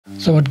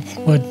So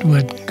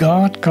what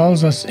God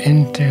calls us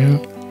into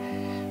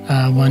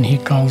when He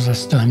calls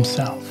us to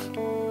Himself,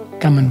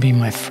 come and be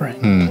my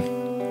friend.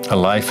 A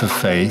life of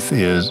faith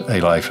is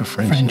a life of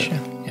friendship.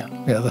 Yeah.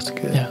 Yeah, that's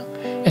good. Yeah.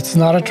 It's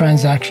not a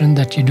transaction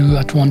that you do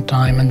at one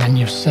time and then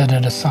you set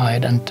it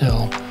aside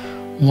until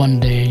one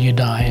day you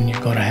die and you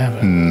go to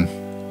heaven.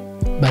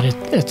 But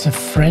it's a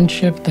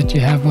friendship that you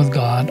have with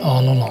God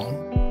all along.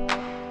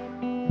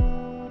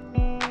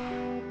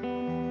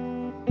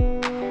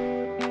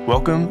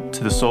 Welcome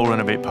to the Soul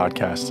Renovate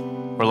podcast,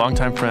 where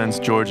longtime friends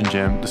George and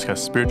Jim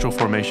discuss spiritual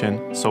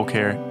formation, soul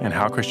care, and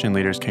how Christian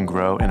leaders can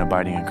grow in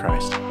abiding in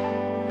Christ.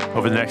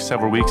 Over the next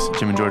several weeks,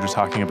 Jim and George are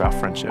talking about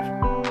friendship.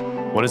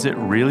 What is it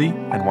really,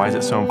 and why is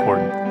it so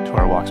important to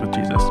our walks with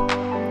Jesus?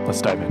 Let's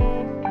dive in.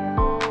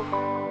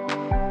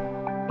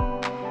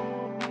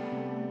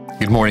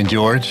 Good morning,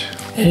 George.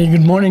 Hey,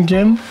 good morning,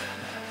 Jim.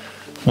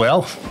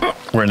 Well,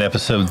 we're in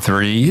episode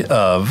 3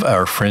 of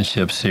our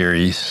friendship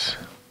series.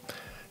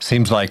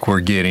 Seems like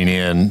we're getting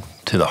in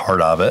to the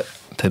heart of it.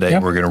 Today,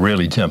 We're going to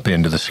really jump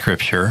into the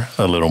scripture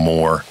a little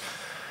more.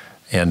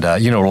 And,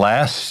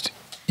 last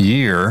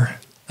year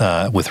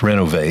with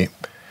Renovate,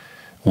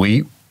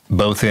 we,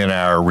 both in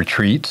our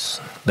retreats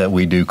that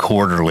we do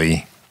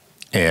quarterly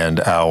and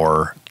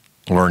our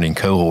learning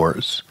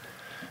cohorts,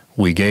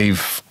 we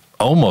gave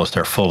almost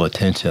our full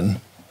attention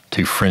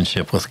to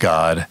friendship with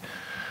God.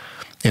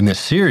 In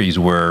this series,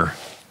 we're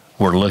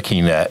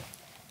looking at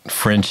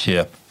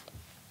friendship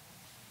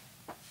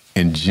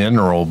in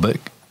general, but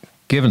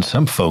given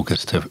some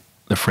focus to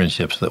the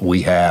friendships that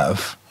we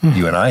have,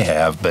 you and I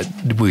have, but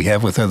we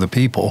have with other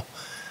people.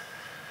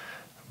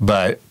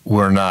 But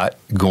we're not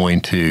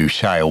going to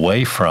shy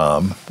away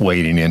from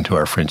wading into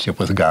our friendship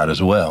with God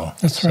as well.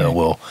 That's right.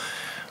 So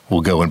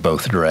we'll go in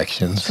both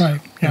directions.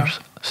 That's right, yeah. There's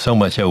so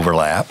much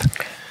overlap.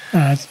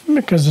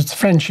 Because it's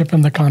friendship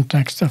in the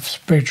context of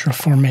spiritual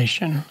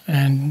formation,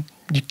 and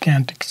you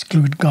can't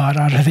exclude God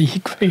out of the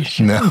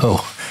equation. No.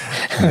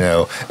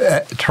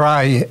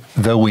 Try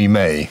though we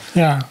may.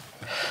 Yeah.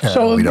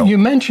 So you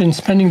mentioned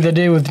spending the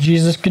day with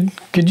Jesus.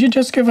 Could you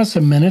just give us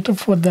a minute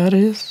of what that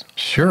is?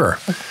 Sure.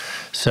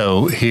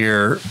 So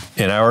here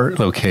in our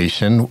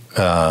location,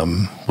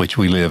 which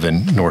we live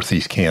in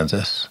Northeast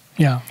Kansas,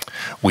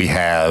 we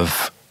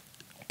have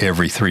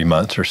every 3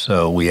 months or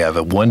so, we have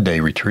a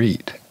one-day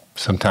retreat.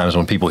 Sometimes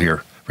when people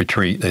hear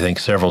retreat, they think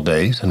several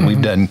days, and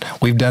we've done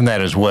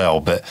that as well.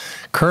 But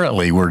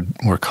currently, we're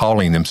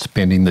calling them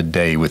spending the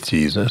day with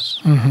Jesus,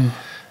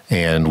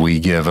 and we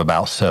give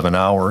about 7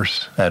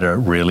 hours at a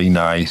really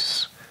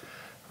nice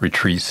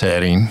retreat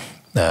setting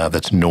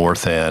that's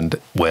north and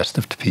west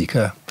of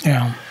Topeka.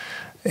 Yeah.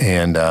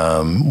 And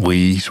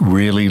we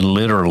really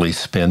literally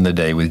spend the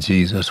day with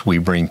Jesus. We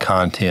bring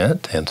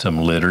content and some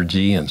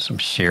liturgy and some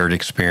shared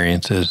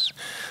experiences.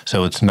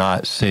 So it's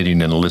not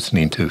sitting and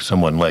listening to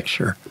someone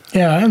lecture.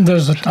 Yeah, and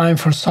there's a time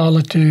for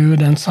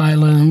solitude and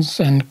silence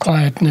and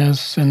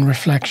quietness and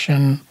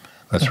reflection.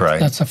 That's right.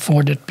 That's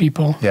afforded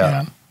people.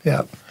 Yeah.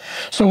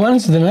 So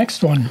when's the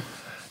next one?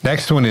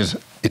 Next one is,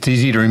 it's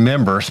easy to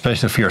remember,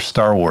 especially if you're a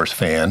Star Wars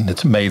fan.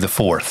 It's May the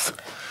 4th.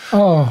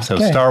 Oh, So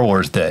Star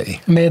Wars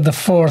Day. May the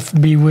 4th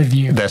be with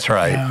you. That's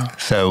right. Yeah.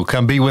 So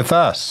come be with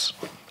us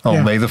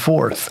on May the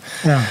 4th.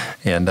 Yeah.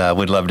 And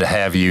we'd love to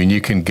have you. And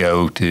you can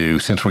go to,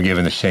 since we're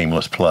giving the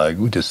shameless plug,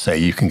 we just say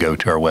you can go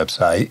to our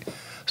website,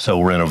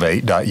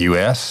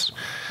 soulrenovate.us,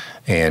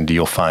 and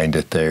you'll find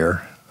it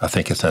there. I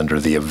think it's under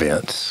the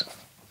events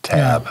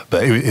tab,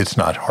 but it's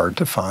not hard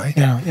to find.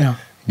 Yeah.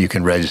 You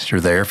can register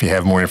there. If you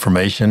have more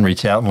information,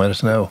 reach out and let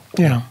us know.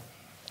 Yeah.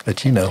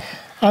 Let you know.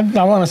 I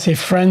want to say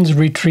friends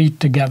retreat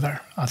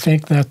together. I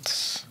think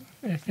that's,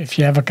 if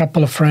you have a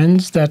couple of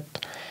friends that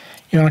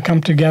you want to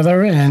come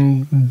together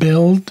and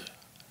build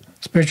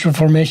spiritual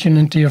formation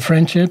into your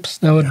friendships,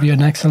 that would be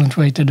an excellent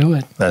way to do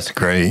it. That's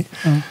great.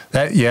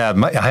 I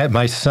have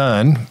my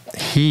son,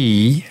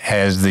 he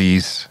has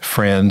these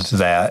friends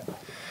that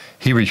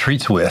he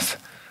retreats with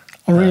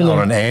on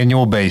an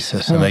annual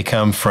basis, and they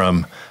come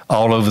from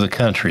all over the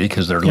country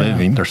because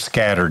they're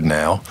scattered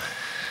now.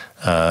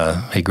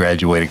 He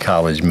graduated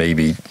college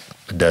maybe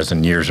a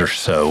dozen years or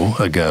so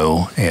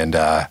ago, and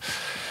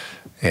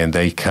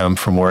they come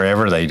from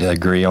wherever. They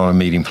agree on a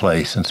meeting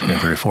place and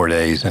spend 3 or 4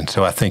 days. And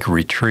so I think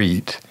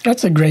retreat.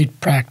 That's a great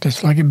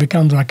practice. Like it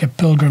becomes like a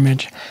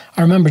pilgrimage.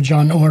 I remember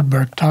John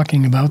Ortberg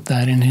talking about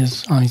that on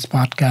his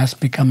podcast,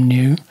 Become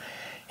New.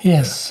 He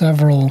has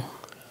several,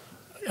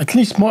 at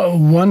least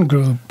one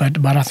group,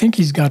 but I think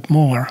he's got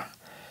more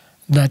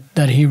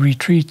that he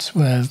retreats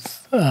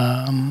with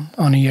on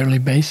a yearly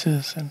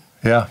basis. And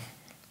I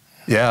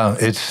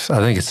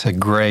think it's a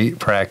great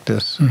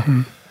practice.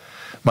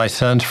 My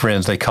son's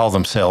friends, they call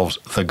themselves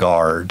the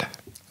Guard.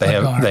 They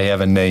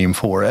have a name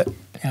for it,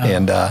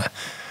 and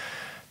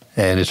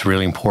it's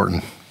really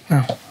important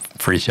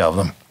for each of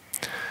them.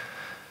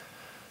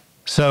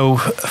 So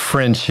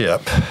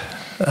friendship,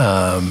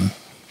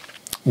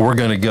 we're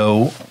going to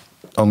go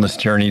on this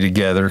journey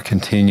together,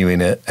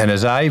 continuing it. And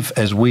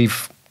as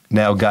we've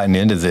now gotten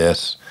into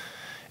this,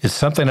 it's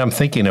something I'm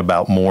thinking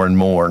about more and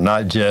more,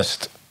 not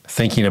just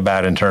thinking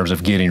about in terms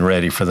of getting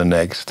ready for the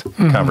next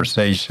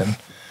conversation,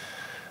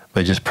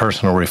 but just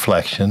personal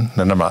reflection.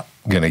 And I'm not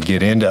going to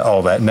get into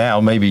all that now.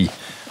 Maybe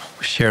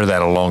share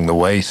that along the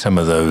way, some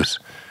of those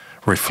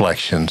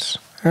reflections.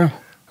 Yeah.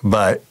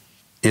 But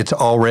it's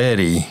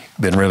already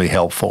been really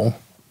helpful,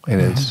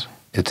 and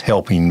it's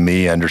helping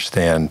me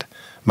understand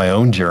my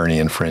own journey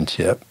in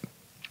friendship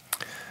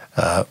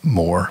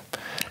more.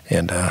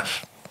 And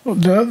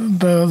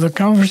the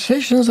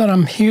conversations that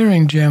I'm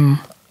hearing, Jim,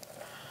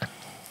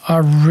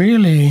 are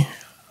really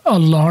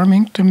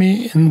alarming to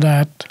me in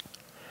that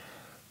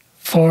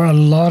for a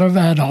lot of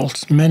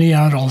adults, many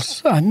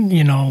adults, and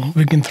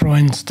we can throw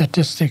in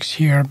statistics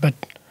here, but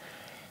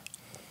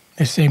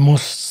they say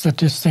most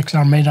statistics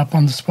are made up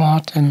on the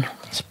spot, and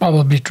it's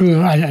probably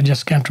true. I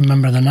just can't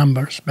remember the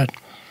numbers, but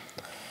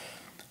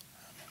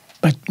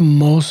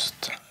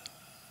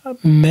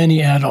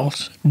many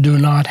adults do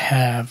not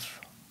have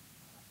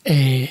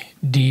a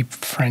deep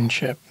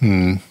friendship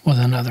with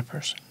another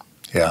person.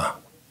 Yeah.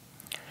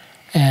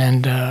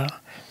 And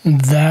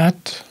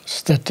that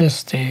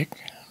statistic,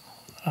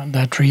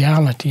 that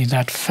reality,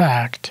 that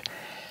fact,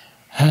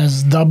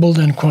 has doubled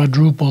and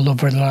quadrupled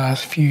over the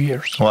last few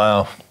years.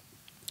 Wow.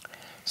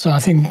 So I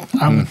think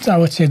I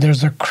would say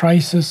there's a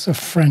crisis of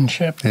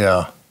friendship.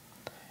 Yeah.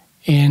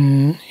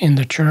 In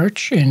the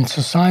church, in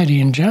society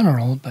in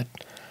general, but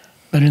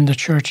in the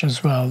church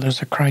as well,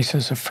 there's a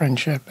crisis of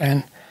friendship.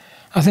 And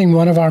I think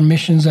one of our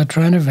missions at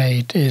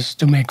Renovate is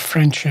to make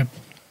friendship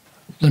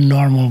the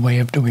normal way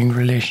of doing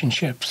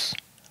relationships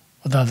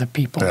with other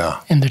people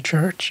in the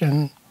church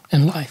and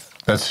in life.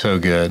 That's so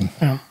good.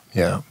 Yeah.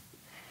 Yeah.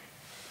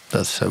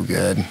 That's so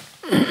good.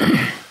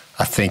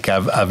 I think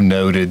I've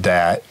noted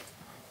that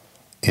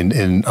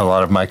in a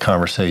lot of my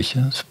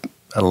conversations,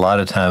 a lot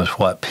of times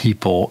what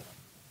people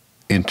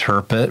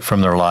interpret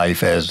from their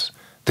life as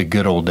the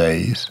good old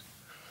days,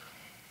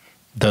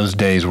 those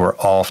days were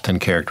often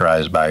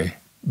characterized by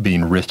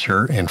being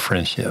richer in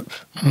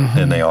friendships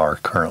than they are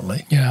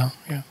currently. Yeah,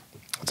 yeah.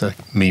 It's a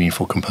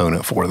meaningful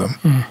component for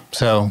them.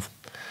 So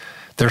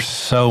there's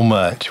so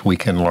much we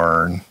can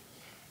learn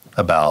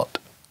about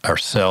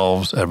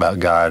ourselves, about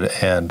God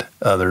and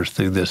others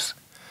through this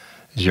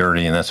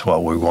journey, and that's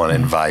what we want to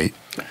invite.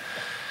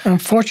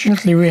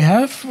 Unfortunately, we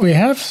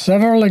have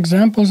several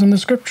examples in the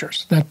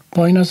scriptures that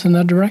point us in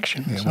that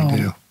direction. Yeah, we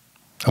do.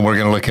 And we're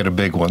going to look at a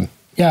big one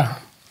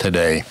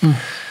today.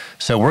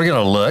 So we're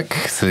going to look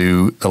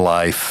through the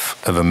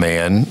life of a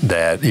man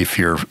that, if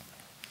you're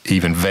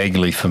even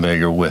vaguely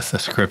familiar with the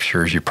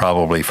scriptures, you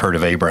probably have heard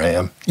of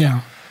Abraham.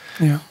 Yeah,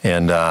 yeah.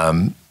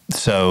 And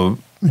so,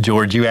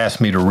 George, you asked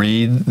me to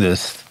read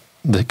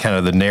the kind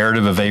of the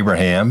narrative of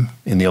Abraham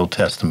in the Old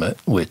Testament,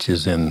 which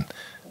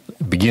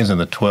begins in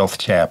the 12th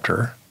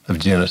chapter of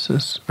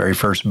Genesis, very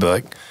first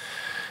book,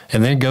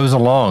 and then goes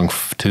along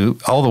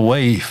all the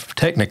way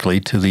technically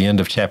to the end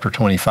of chapter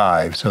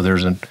 25. So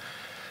there's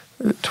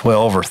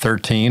 12 or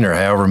 13 or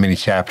however many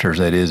chapters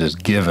that is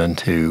given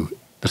to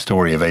the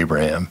story of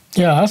Abraham.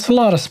 Yeah, that's a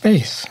lot of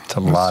space. It's a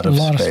lot of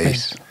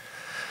space.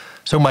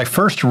 So my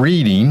first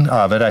reading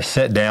of it, I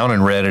sat down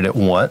and read it at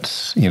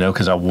once,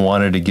 because I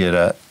wanted to get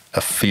a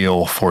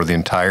feel for the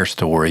entire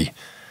story.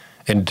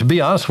 And to be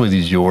honest with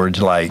you,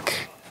 George, I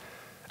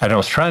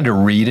was trying to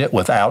read it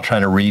without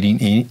trying to read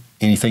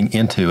anything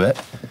into it.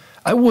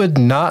 I would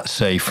not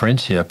say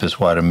friendship is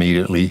what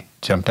immediately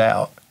jumped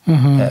out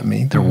at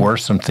me. There were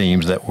some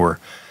themes that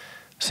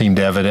seemed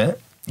evident,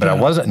 but I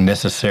wasn't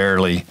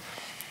necessarily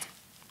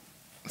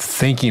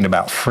thinking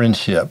about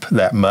friendship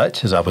that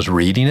much as I was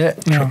reading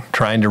it,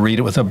 trying to read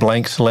it with a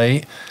blank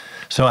slate.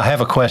 So I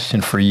have a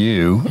question for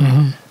you,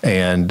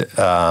 and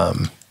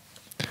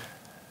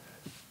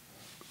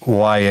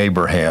why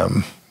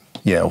Abraham?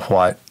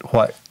 What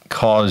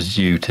caused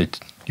you to?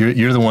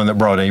 You're the one that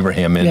brought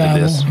Abraham into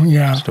this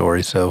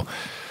story. So,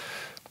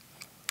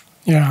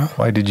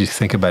 why did you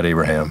think about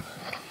Abraham?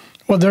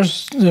 Well,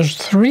 there's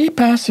 3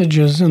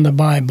 passages in the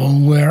Bible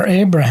where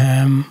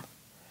Abraham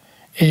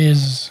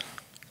is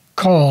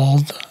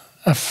called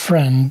a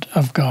friend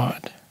of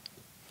God,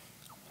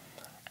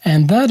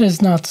 and that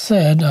is not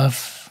said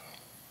of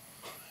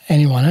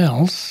anyone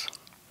else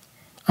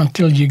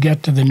until you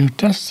get to the New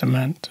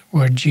Testament,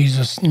 where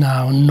Jesus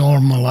now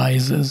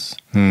normalizes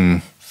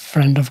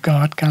friend of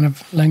God kind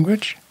of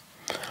language.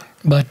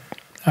 But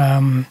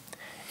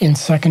in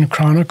 2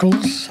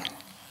 Chronicles,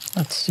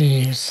 let's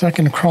see,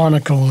 2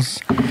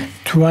 Chronicles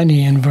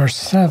 20 and verse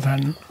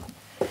 7,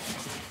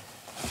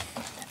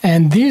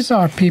 and these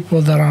are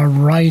people that are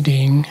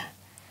writing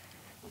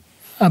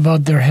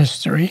about their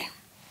history,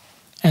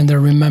 and they're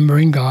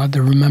remembering God,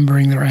 they're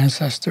remembering their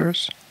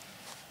ancestors,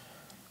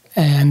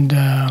 and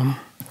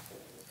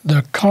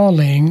they're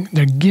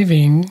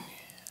giving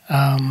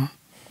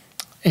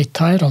a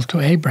title to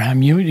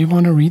Abraham. You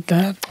want to read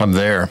that? I'm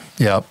there.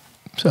 Yep.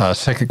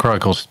 2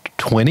 Chronicles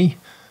 20,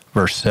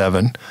 verse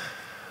 7.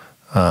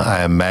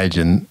 I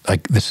imagine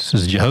this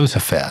is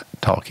Jehoshaphat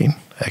talking,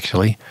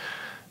 actually.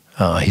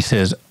 He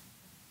says,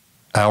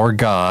 "Our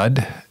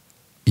God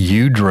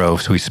you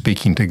drove, so he's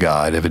speaking to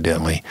God,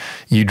 evidently,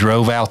 you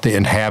drove out the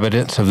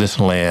inhabitants of this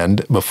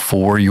land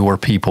before your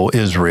people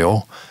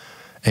Israel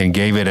and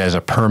gave it as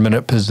a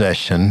permanent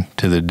possession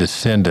to the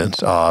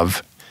descendants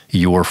of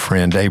your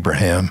friend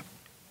Abraham.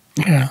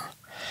 Yeah.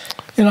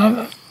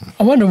 I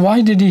wonder,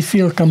 why did he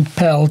feel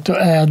compelled to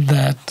add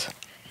that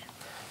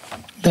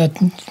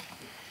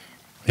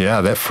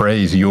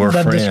phrase, your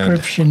friend. That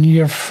description,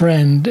 your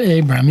friend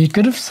Abraham. He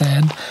could have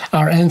said,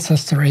 our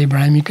ancestor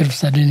Abraham. He could have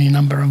said any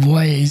number of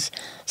ways,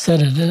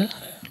 said it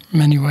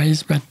many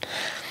ways, but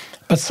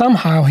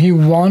somehow he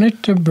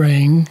wanted to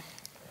bring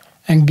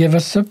and give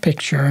us a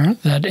picture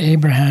that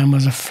Abraham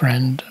was a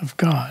friend of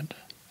God.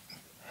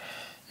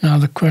 Now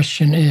the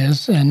question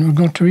is, and we're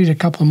going to read a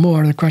couple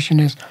more, the question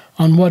is,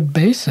 on what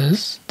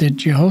basis did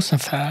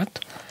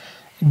Jehoshaphat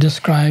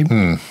describe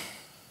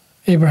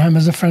Abraham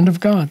as a friend of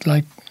God?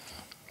 Like,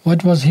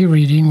 what was he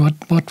reading?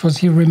 What was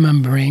he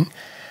remembering?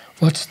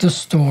 What's the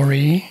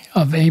story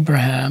of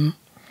Abraham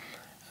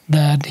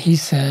that he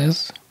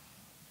says,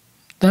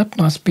 that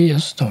must be a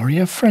story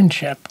of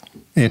friendship?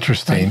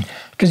 Interesting.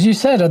 Because you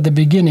said at the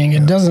beginning,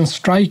 it doesn't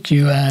strike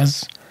you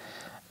as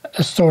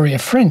a story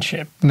of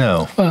friendship.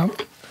 No. Well,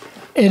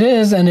 it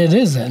is and it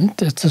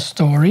isn't. It's a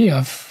story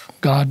of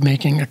God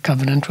making a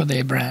covenant with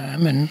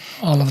Abraham and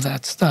all of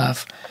that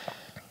stuff.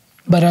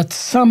 But at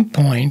some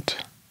point,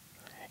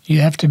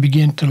 you have to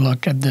begin to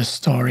look at this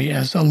story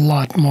as a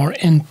lot more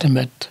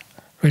intimate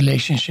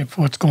relationship,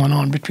 what's going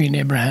on between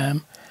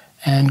Abraham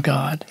and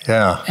God.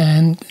 Yeah.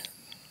 And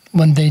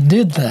when they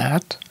did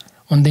that,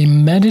 when they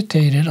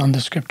meditated on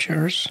the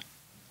scriptures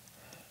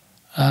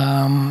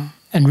and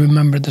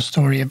remembered the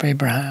story of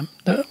Abraham,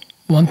 the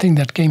one thing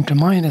that came to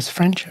mind is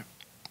friendship.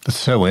 It's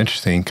so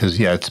interesting because,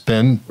 it's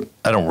been,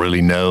 I don't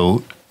really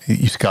know,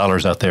 you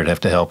scholars out there would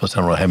have to help us. I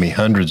don't know how many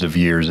hundreds of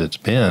years it's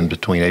been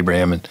between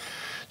Abraham and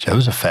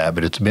Jehoshaphat,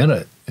 but it's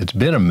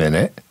been a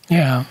minute.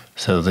 Yeah.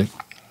 So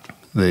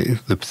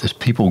this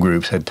people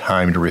groups had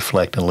time to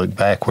reflect and look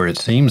back, where it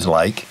seems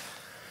like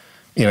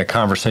in a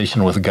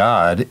conversation with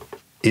God,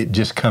 it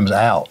just comes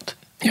out.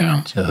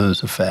 Yeah.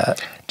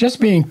 Jehoshaphat. Just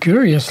being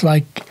curious,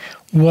 like,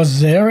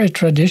 was there a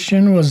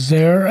tradition, was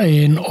there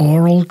an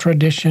oral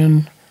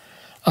tradition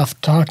of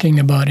talking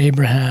about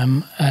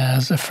Abraham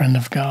as a friend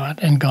of God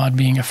and God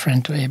being a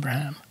friend to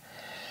Abraham?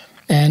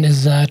 And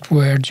is that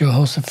where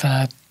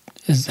Jehoshaphat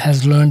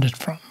has learned it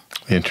from?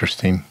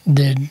 Interesting.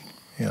 Did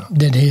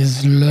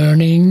his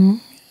learning,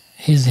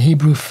 his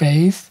Hebrew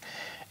faith,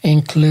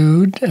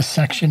 include a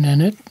section in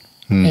it,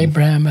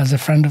 Abraham as a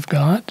friend of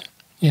God?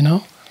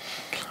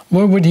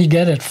 Where would he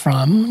get it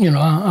from?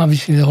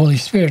 Obviously the Holy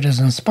Spirit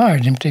has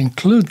inspired him to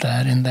include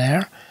that in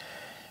there,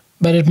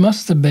 but it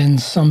must have been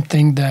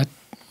something that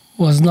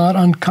was not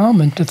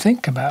uncommon to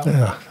think about.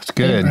 Yeah, that's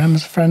good. Abraham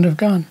is a friend of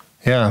God.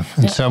 Yeah,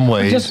 in some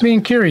ways. We're just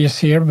being curious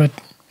here, but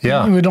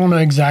we don't know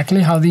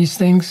exactly how these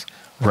things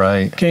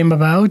came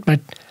about. But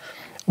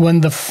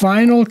when the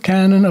final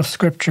canon of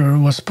Scripture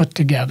was put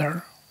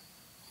together,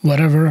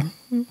 whatever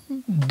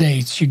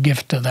dates you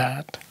give to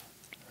that,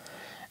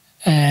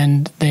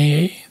 and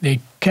they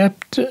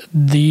kept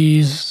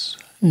these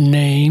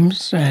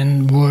names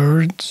and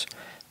words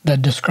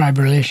that describe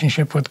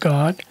relationship with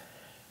God,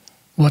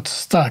 what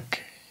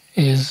stuck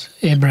is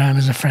Abraham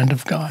is a friend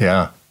of God.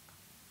 Yeah.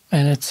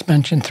 And it's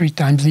mentioned 3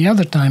 times. The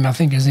other time, I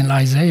think, is in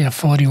Isaiah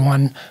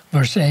 41,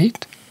 verse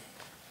 8.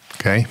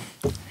 Okay.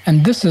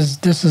 And this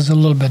is a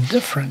little bit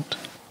different.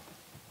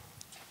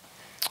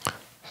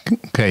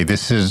 Okay,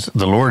 this is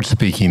the Lord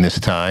speaking this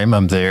time.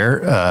 I'm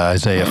there,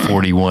 Isaiah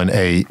 41,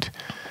 8.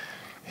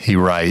 He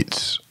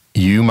writes,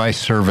 "You, my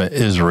servant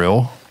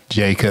Israel,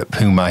 Jacob,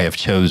 whom I have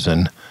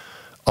chosen,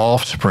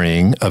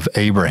 offspring of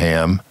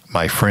Abraham,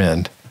 my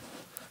friend."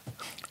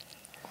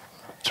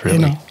 It's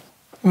really...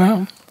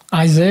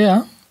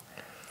 Isaiah,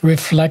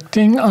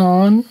 reflecting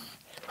on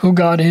who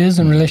God is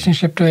in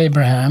relationship to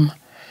Abraham,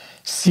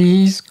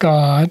 sees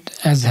God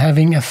as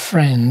having a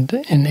friend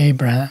in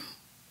Abraham.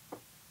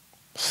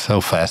 So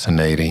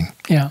fascinating.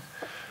 Yeah.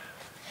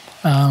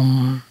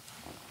 Then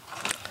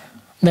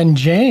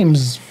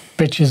James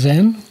pitches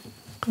in,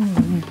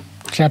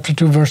 chapter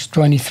 2, verse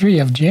 23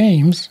 of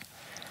James,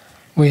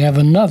 we have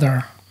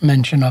another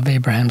mention of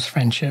Abraham's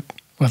friendship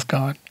with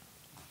God.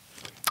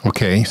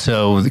 Okay,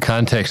 so the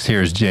context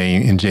here is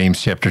in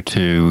James chapter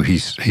 2,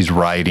 he's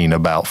writing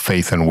about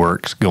faith and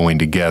works going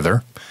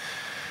together.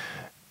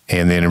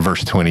 And then in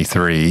verse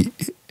 23,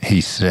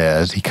 he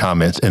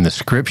comments, "And the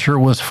scripture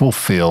was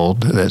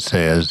fulfilled that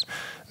says,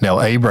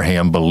 now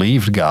Abraham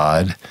believed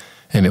God,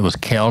 and it was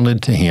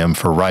counted to him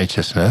for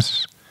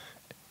righteousness,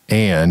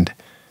 and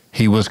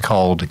he was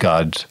called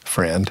God's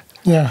friend."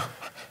 Yeah.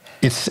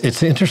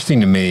 It's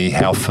interesting to me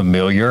how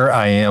familiar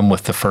I am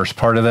with the first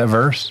part of that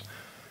verse.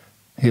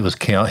 He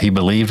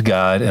believed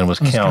God and was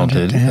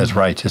counted as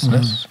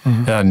righteousness.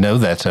 Mm-hmm. And I know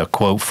that's a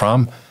quote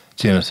from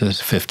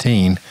Genesis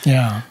 15.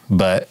 Yeah.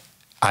 But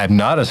I'm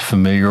not as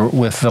familiar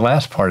with the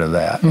last part of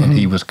that. Mm-hmm. And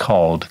he was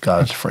called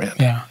God's friend.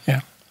 Yeah, yeah.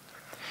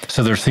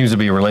 So there seems to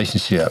be a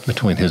relationship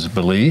between his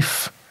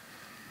belief,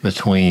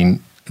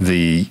 between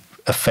the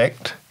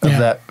effect of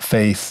that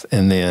faith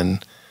and then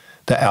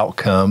the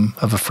outcome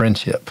of a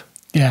friendship.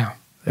 Yeah.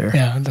 There.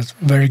 Yeah, that's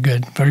very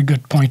good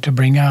point to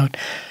bring out.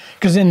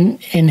 Because in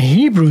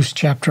Hebrews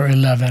chapter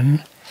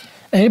 11,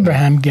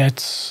 Abraham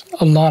gets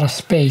a lot of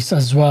space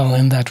as well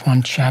in that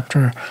one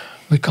chapter.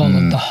 We call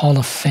it the Hall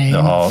of Fame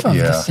of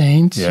the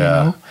saints, you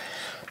know.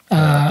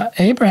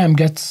 Abraham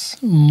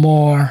gets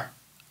more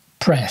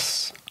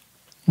press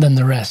than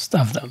the rest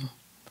of them.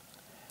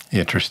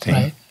 Interesting.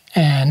 Right?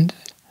 And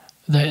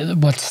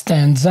what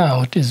stands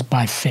out is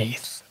by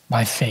faith,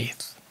 by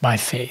faith, by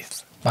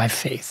faith, by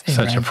faith.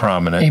 Such a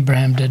prominent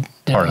Abraham did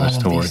part all of the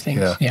story. These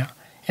things. Yeah.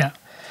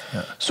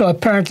 So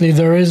apparently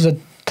there is a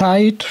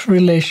tight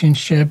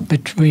relationship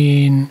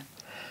between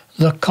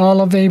the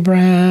call of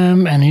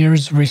Abraham and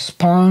his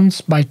response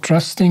by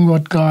trusting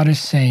what God is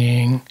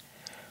saying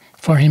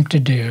for him to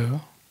do,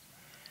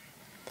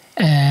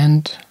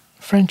 and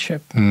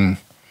friendship.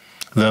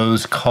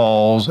 Those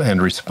calls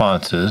and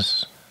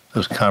responses,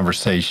 those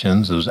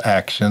conversations, those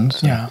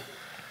actions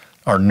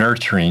are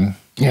nurturing,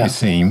 it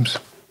seems,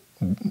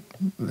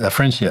 a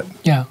friendship.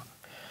 Yeah.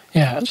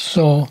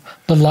 So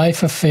the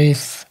life of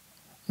faith,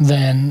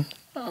 then,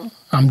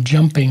 I'm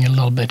jumping a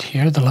little bit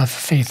here, the life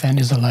of faith then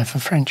is a life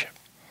of friendship.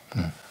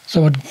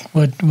 So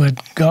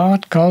what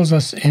God calls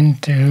us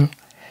into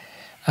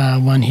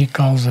when he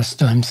calls us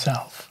to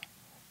himself,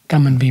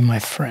 come and be my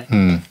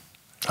friend.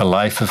 A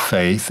life of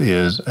faith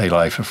is a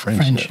life of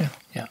friendship.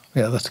 Yeah,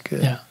 that's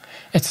good. Yeah.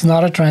 It's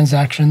not a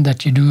transaction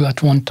that you do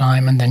at one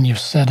time and then you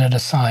set it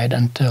aside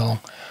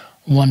until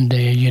one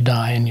day you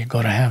die and you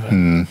go to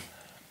heaven.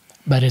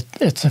 But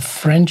it's a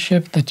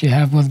friendship that you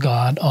have with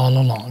God all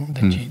along,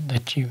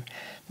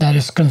 that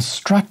is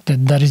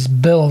constructed, that is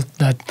built,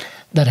 that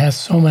has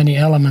so many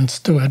elements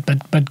to it.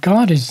 But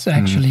God is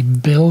actually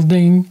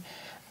building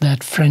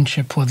that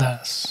friendship with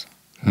us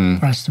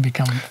for us to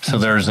become friends. So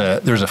there's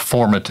a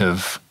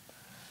formative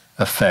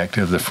effect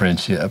of the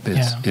friendship.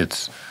 We'll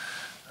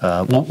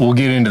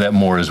get into that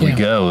more as we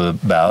go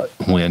about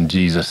when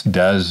Jesus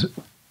does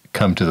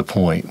come to the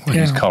point when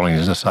he's calling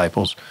his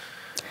disciples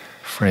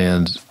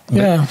friends.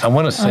 But I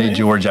want to say,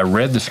 George, I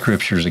read the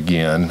scriptures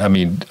again. I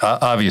mean,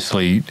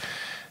 obviously,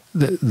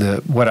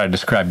 what I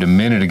described a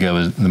minute ago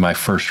is my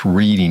first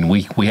reading.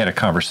 We had a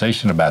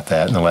conversation about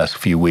that in the last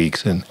few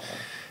weeks, and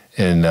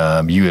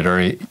you had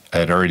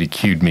already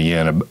cued me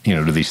in,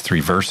 to these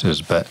 3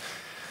 verses. But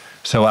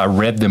so I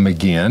read them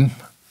again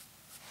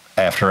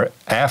after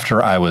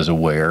I was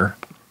aware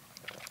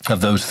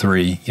of those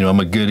 3. I'm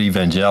a good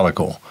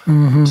evangelical.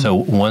 So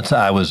once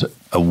I was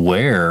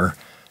aware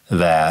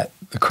that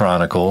the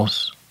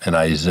Chronicles and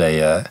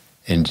Isaiah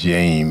and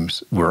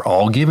James were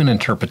all given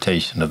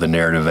interpretation of the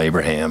narrative of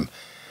Abraham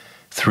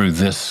through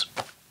this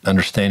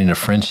understanding of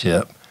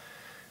friendship,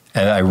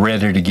 and I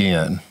read it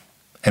again.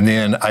 And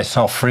then I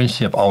saw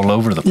friendship all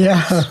over the place.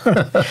 Yeah.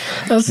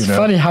 That's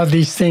funny how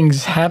these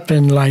things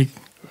happen. Well,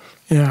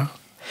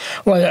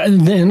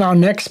 in our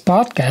next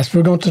podcast,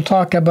 we're going to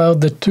talk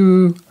about the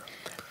 2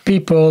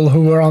 people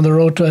who were on the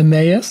road to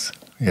Emmaus.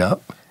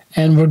 Yep.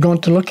 And we're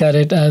going to look at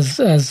it as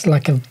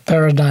like a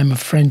paradigm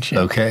of friendship.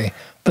 Okay.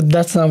 But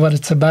that's not what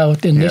it's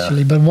about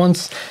initially. But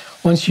once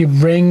you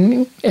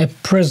bring a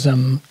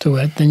prism to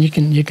it, then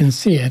you can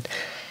see it.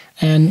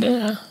 And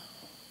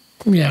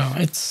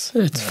it's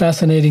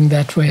fascinating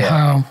that way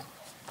how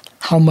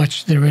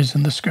much there is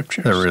in the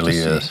scriptures. There really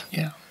is.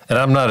 Yeah. And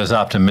I'm not as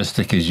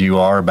optimistic as you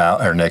are about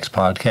our next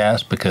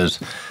podcast because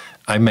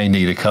I may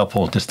need a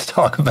couple just to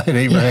talk about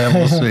Abraham.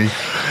 We'll see.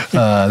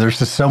 There's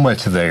just so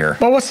much there.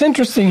 But what's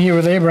interesting here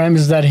with Abraham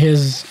is that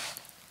his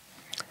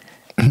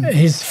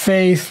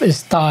faith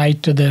is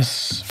tied to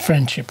this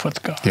friendship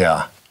with God.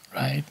 Yeah.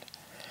 Right.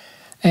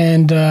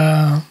 And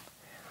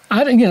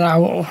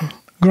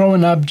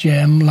growing up,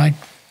 Jim, like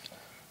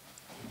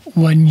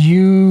when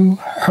you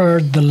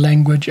heard the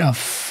language of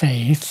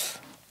faith,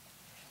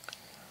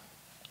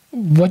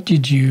 what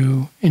did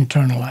you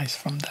internalize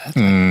from that?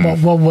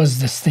 What was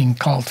this thing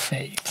called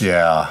faith?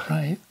 Yeah.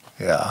 Right?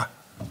 Yeah.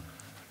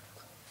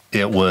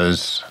 It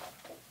was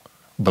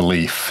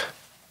belief.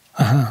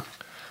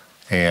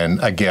 And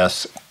I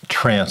guess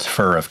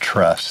transfer of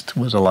trust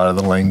was a lot of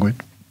the language.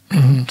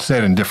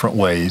 Said in different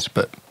ways,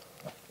 but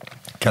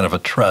kind of a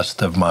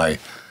trust of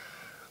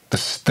the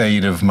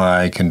state of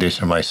my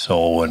condition of my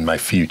soul and my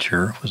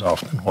future was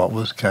often what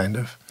was kind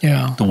of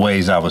the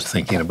ways I was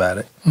thinking about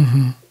it.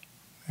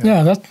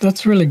 Yeah,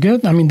 that's really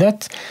good. I mean,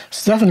 that's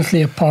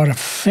definitely a part of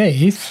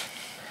faith,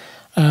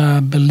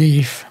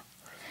 belief.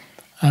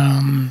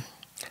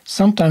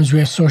 Sometimes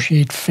we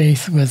associate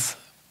faith with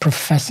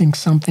professing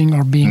something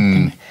or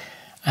being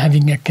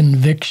having a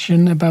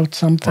conviction about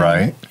something.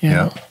 Right,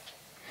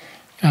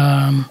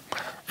 and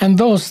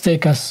those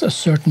take us a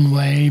certain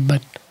way,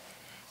 but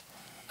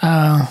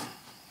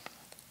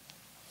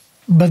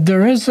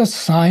there is a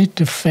side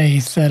to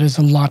faith that is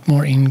a lot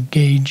more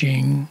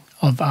engaging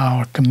of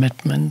our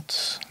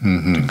commitments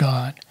to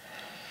God.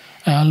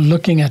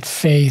 Looking at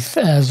faith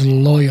as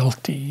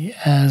loyalty,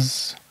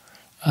 as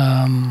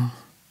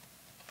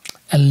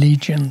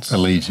allegiance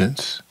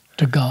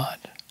to God.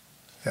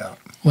 Yeah.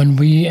 When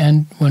we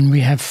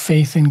have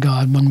faith in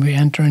God, when we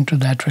enter into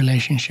that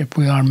relationship,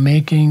 we are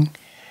making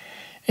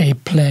a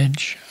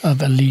pledge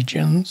of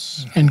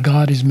allegiance, and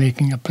God is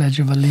making a pledge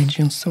of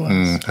allegiance to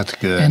us. That's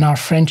good. And our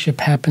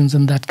friendship happens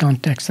in that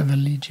context of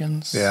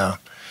allegiance. Yeah.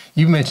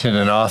 You mentioned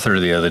an author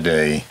the other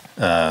day,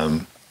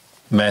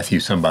 Matthew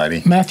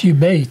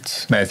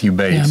Bates.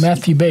 Yeah,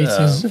 Matthew Bates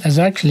has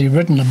actually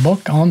written a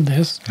book on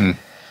this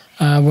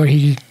where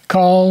he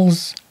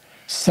calls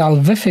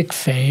salvific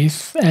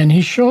faith, and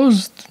he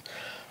shows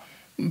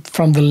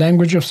from the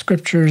language of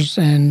scriptures,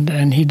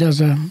 and he does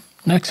an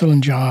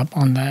excellent job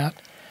on that,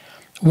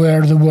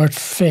 where the word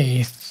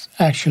faith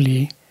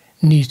actually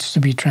needs to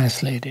be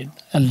translated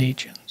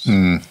allegiance.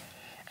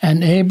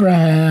 And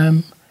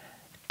Abraham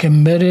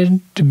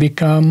committed to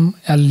become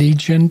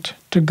allegiant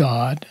to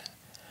God,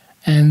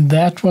 and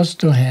that was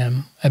to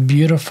him a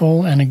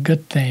beautiful and a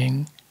good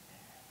thing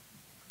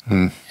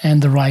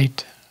and the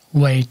right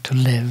way to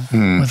live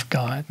with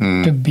God,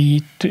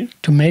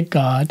 to make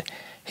God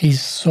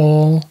his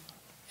sole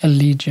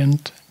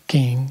allegiant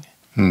king.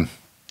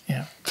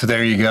 Yeah. So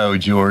there you go,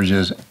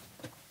 George's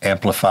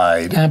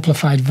amplified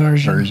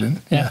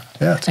version. Yeah.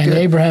 That's and good.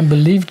 Abraham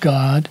believed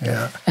God,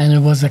 Yeah. and it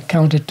was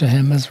accounted to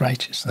him as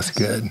righteousness. That's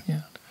good.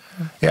 Yeah.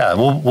 Yeah,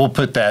 we'll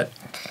put that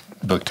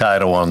book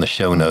title on the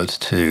show notes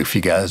too, if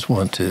you guys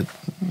want to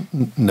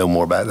know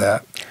more about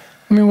that.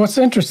 I mean, what's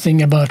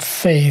interesting about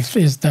faith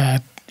is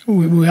that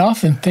we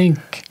often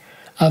think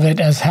of it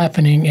as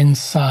happening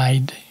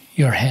inside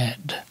your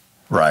head.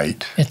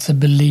 Right. It's a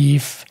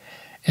belief.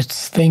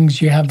 It's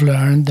things you have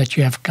learned that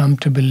you have come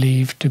to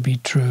believe to be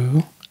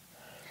true.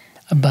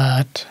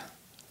 But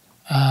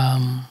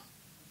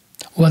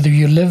whether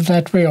you live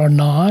that way or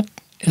not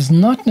is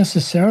not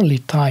necessarily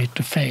tied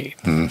to faith,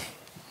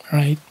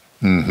 right?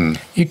 Mm-hmm.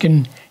 You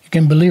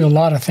can believe a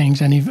lot of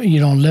things, and if you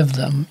don't live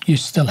them, you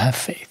still have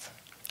faith.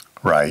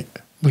 Right.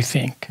 We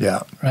think.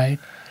 Yeah. Right?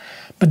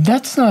 But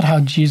that's not how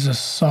Jesus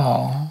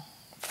saw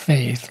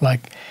faith.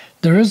 Like,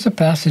 there is a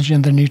passage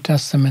in the New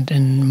Testament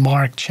in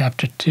Mark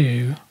chapter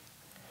 2,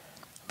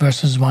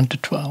 verses 1 to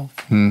 12.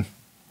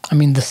 I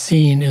mean, the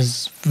scene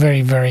is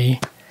very, very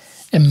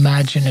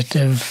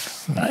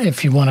imaginative,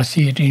 if you want to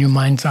see it in your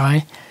mind's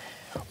eye,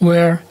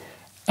 where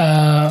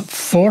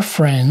 4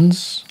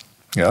 friends,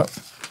 Yeah.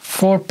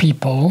 4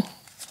 people,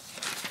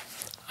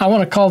 I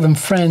want to call them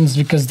friends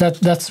because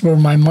that's where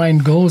my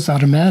mind goes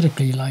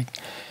automatically. Like,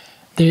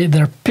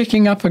 they're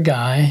picking up a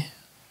guy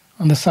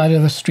on the side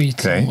of the street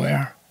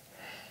somewhere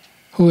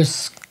who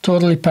is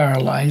totally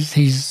paralyzed.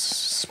 He's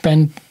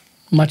spent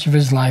much of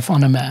his life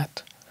on a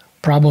mat,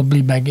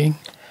 probably begging.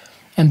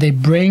 And they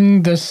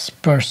bring this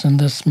person,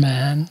 this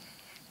man,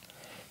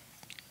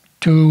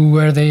 to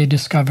where they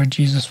discovered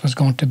Jesus was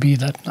going to be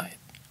that night.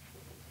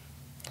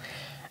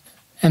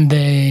 And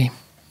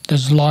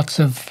there's lots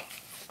of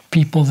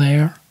people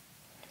there.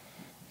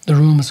 The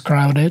room is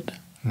crowded,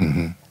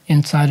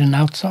 inside and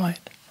outside.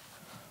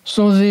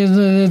 So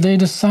they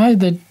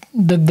decide that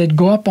they'd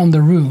go up on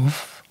the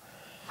roof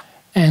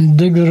and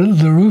dig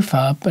the roof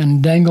up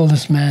and dangle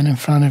this man in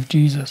front of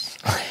Jesus.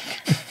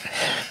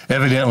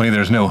 Evidently,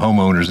 there's no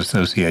homeowners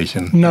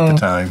association at the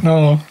time.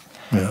 No.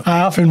 Yeah.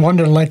 I often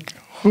wonder, like,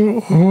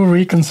 who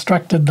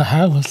reconstructed the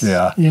house?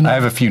 Yeah. You know? I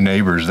have a few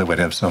neighbors that would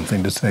have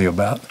something to say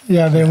about.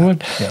 Yeah, they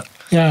would. Yeah.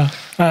 Yeah.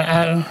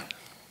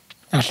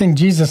 I think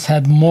Jesus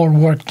had more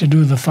work to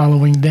do the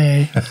following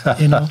day,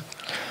 you know,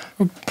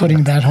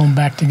 putting that home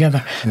back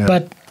together.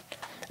 Yeah.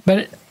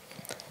 But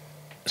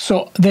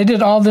so they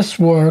did all this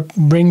work,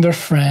 bring their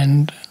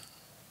friend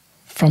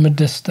from a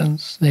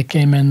distance. They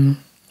came in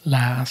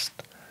last.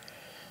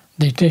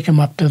 They take him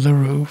up to the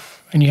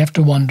roof, and you have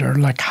to wonder,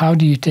 like, how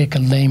do you take a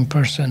lame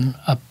person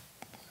up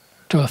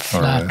to a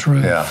flat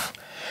roof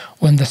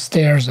when the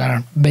stairs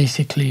are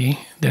basically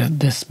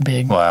this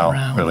big? Wow,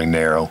 around? really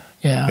narrow.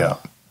 Yeah.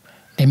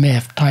 They may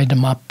have tied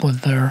them up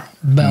with their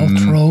belt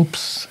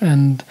ropes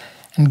and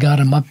got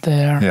him up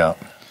there. Yeah.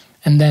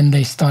 And then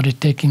they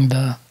started taking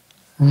the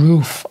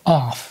roof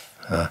off.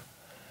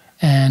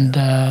 And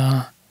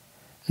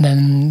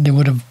then they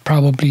would have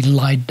probably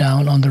lied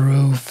down on the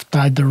roof,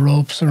 tied the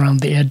ropes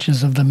around the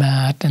edges of the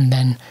mat, and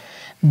then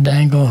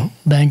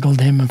dangled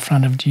him in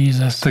front of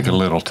Jesus. Took a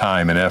little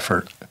time and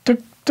effort.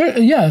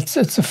 Yeah,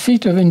 it's a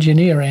feat of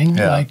engineering.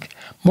 Yeah. Like,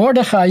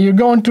 Mordecai, you're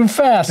going too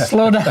fast.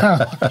 Slow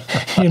down.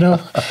 You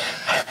know,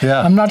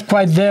 I'm not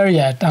quite there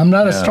yet. I'm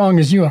not as strong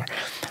as you are.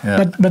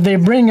 Yeah. But they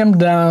bring him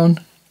down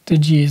to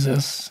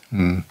Jesus.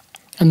 And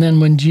then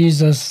when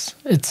Jesus,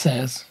 it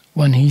says,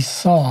 when he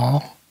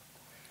saw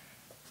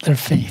their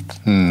faith.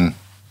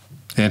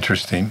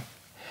 Interesting.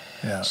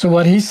 Yeah. So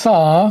what he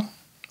saw,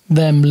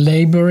 them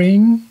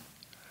laboring,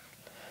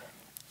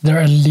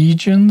 their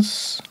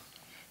allegiance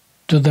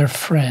to their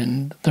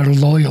friend, their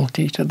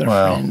loyalty to their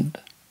friend.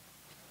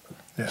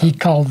 Yeah. He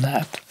called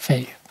that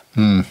faith.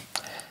 And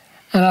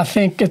I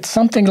think it's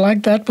something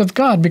like that with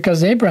God,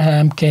 because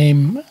Abraham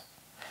came,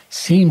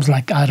 seems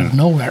like out of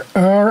nowhere.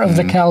 Ur of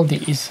the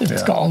Chaldees,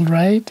 it's called,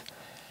 right?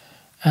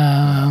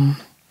 And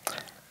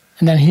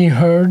then he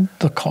heard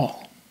the call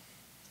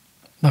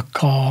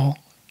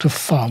to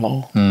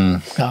follow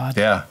God.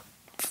 Yeah.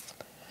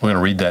 We're going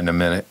to read that in a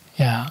minute.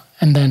 Yeah.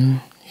 And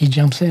then he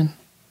jumps in.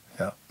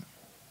 Yeah.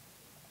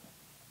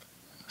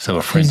 So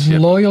a friendship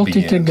His loyalty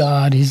to begins.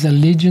 God, his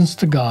allegiance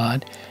to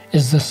God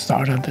is the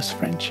start of this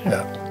friendship.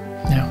 Yeah.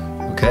 Yeah.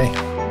 Okay.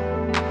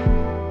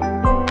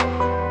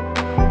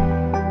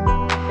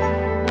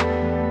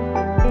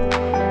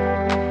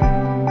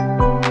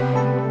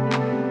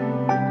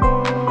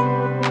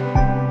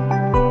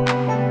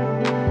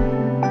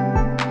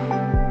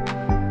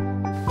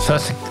 So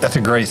that's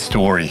a great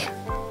story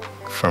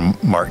from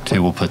Mark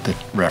 2. We'll put the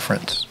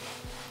reference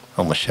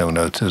on the show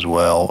notes as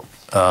well.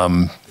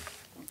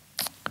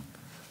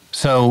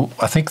 So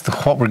I think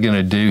what we're going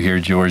to do here,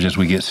 George, as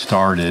we get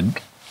started,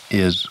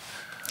 is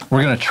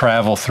we're going to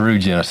travel through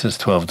Genesis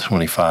 12 to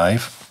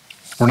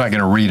 25. We're not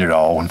going to read it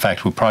all. In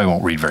fact, we probably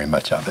won't read very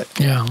much of it.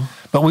 Yeah.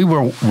 But we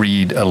will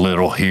read a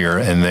little here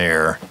and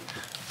there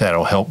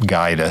that'll help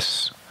guide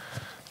us.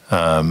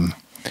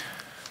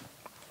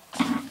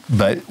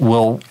 But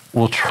we'll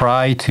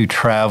try to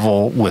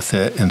travel with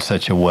it in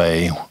such a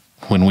way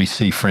when we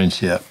see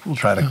friendship. We'll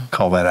try to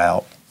call that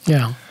out.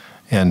 Yeah.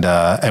 And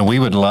we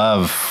would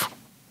love,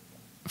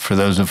 for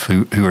those of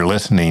who are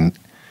listening,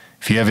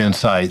 if you have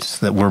insights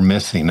that we're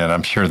missing, and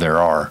I'm sure there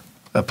are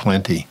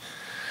plenty,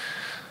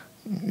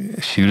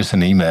 shoot us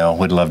an email.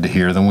 We'd love to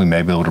hear them. We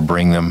may be able to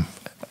bring them,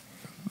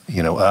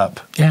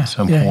 up at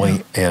some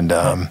point. Yeah. And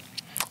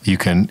you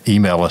can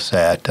email us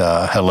at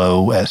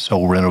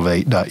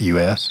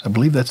hello@soulrenovate.us. I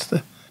believe it's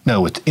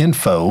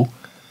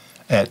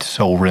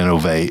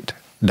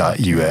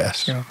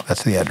info@soulrenovate.us. Yeah.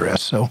 That's the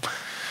address. So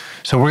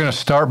we're going to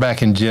start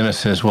back in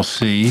Genesis. We'll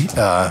see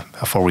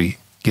before we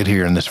get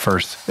here in this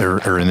first,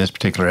 or in this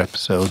particular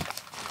episode.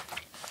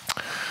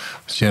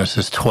 It's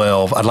Genesis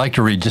 12. I'd like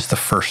to read just the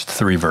first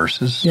 3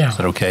 verses. Yeah. Is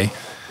that okay?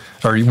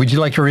 Or would you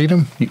like to read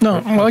them? No,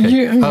 well,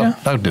 okay.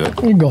 I'll do it.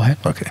 You go ahead.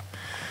 Okay.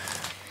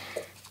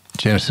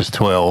 Genesis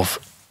 12,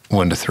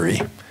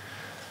 1-3.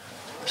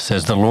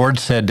 Says, the Lord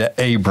said to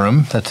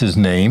Abram, that's his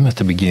name at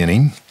the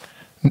beginning,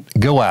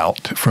 go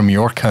out from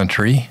your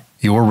country,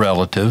 your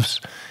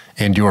relatives,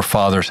 and your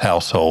father's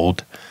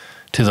household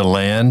to the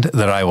land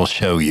that I will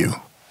show you.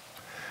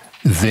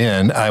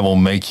 Then I will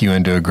make you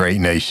into a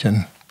great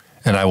nation,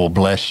 and I will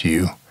bless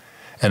you,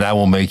 and I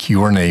will make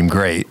your name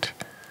great,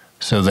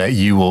 so that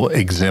you will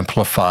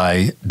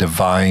exemplify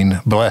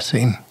divine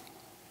blessing.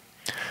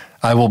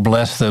 I will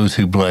bless those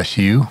who bless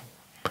you,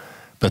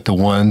 but the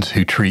ones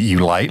who treat you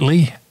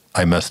lightly,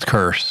 I must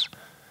curse,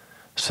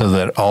 so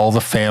that all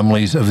the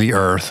families of the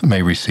earth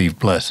may receive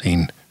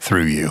blessing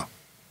through you.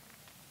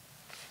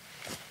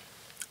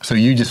 So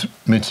you just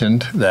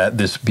mentioned that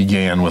this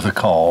began with a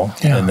call,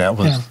 and that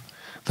was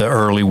the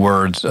early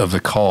words of the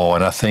call.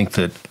 And I think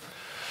that,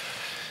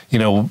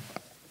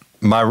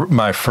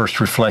 my first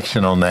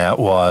reflection on that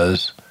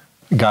was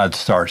God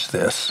starts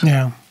this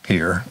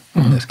here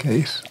in this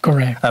case.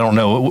 Correct. I don't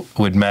know it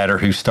would matter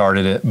who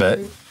started it, but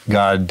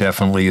God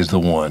definitely is the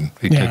one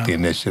who took the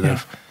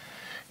initiative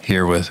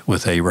here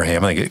with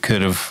Abraham. I think it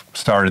could have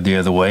started the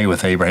other way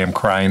with Abraham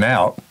crying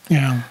out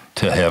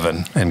to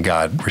heaven and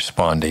God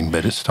responding,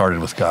 but it started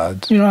with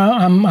God's.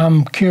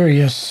 I'm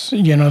curious,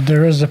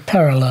 there is a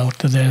parallel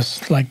to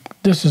this. Like,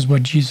 this is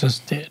what Jesus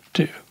did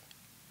too.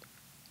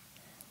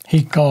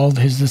 He called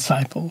his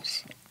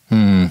disciples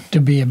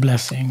to be a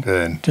blessing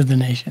to the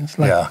nations.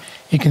 Like,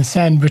 you can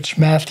sandwich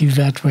Matthew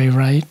that way,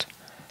 right?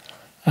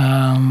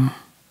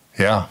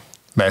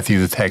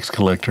 Matthew, the tax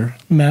collector.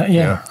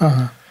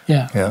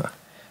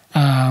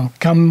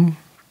 Come,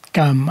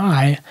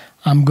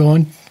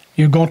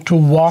 you're going to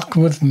walk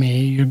with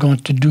me. You're going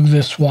to do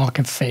this walk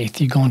of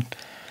faith. You're going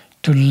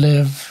to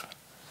live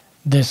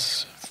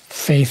this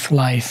faith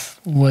life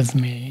with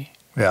me.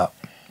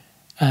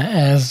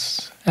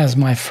 As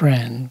my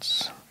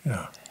friends.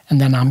 And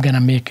then I'm going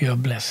to make you a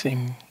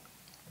blessing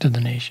to the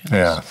nations.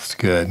 Yeah, that's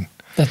good.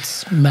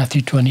 That's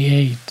Matthew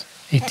 28,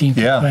 18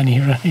 to 20,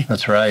 right?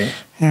 That's right.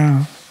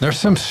 Yeah. There's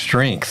some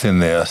strength in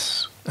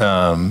this.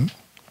 I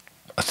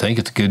think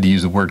it's good to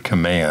use the word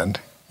command.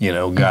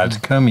 God's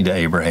coming to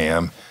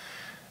Abraham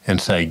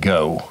and say,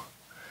 go.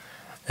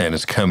 And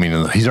it's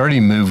coming. He's already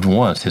moved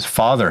once. His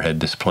father had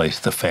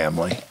displaced the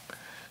family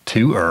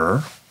to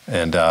Ur.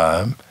 And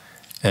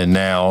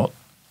now,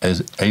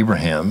 as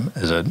Abraham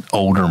is an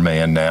older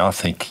man now, I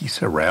think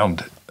he's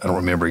around, I don't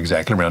remember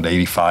exactly, around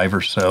 85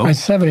 or so. It's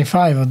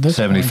 75 at this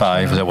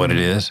 75, is that what it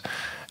is?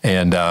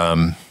 And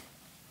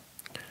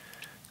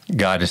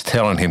God is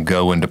telling him,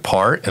 go and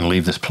depart and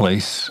leave this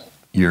place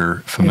you're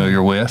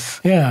familiar with.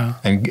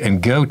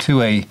 And go to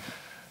he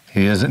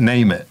doesn't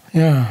name it.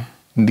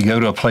 And to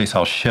go to a place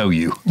I'll show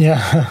you.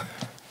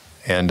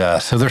 And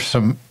so there's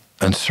some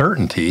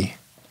uncertainty.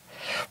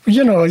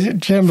 Jim,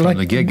 from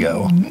the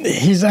get-go.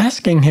 He's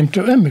asking him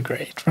to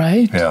immigrate,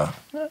 right? To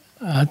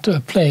a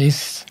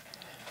place.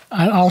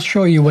 I'll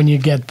show you when you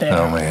get there.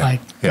 Oh, man.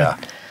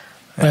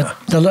 But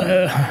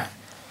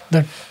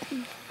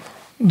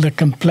the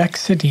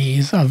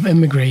complexities of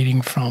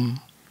immigrating from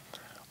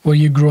where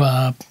you grew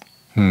up,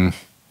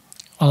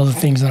 all the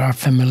things that are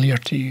familiar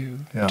to you,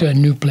 to a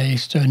new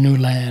place, to a new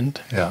land.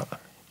 Yeah.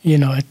 You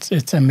know,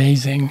 it's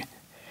amazing.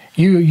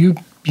 You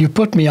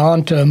put me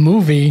on to a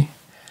movie.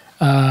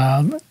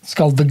 It's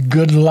called The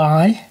Good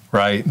Lie.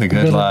 Right, The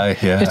Good Lie.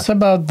 Yeah. It's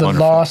about the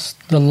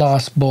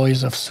lost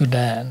boys of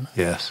Sudan.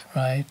 Yes.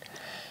 Right,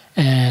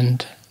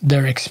 and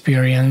their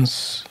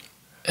experience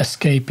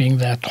escaping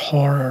that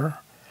horror,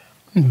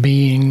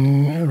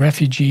 being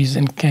refugees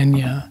in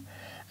Kenya,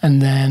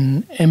 and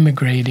then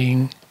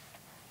immigrating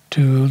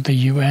to the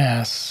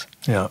U.S.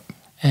 Yeah.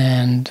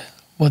 And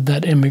what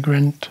that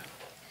immigrant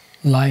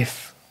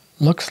life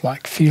looks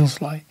like,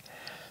 feels like.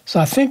 So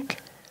I think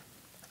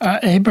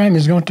Abraham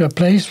is going to a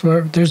place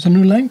where there's a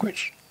new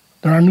language.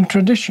 There are new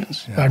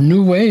traditions. There are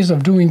new ways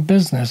of doing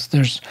business.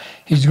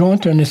 He's going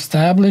to an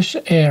established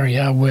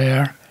area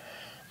where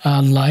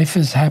life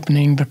is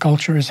happening, the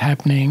culture is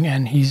happening,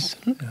 and he's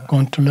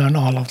going to learn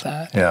all of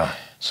that. Yeah.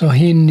 So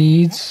he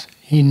needs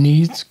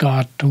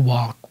God to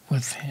walk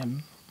with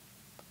him.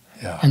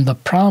 Yeah. And the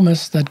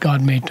promise that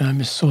God made to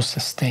him is so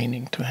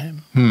sustaining to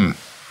him.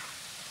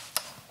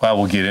 Well,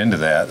 we'll get into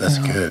that. That's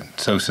good.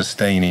 So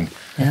sustaining.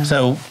 Yeah.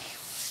 So,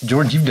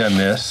 George, you've done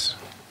this.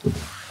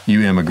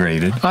 You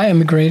immigrated. I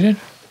immigrated.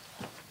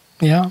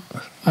 Yeah.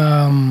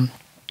 I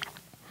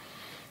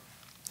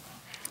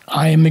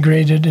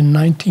immigrated in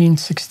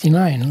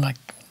 1969. Like,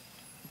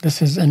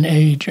 this is an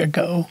age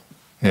ago.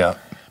 Yeah.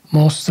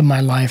 Most of my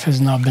life has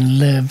now been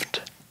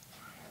lived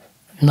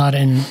not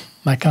in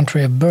my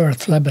country of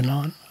birth,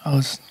 Lebanon. I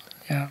was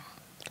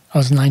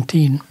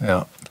 19.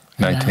 Yeah,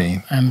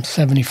 19. I'm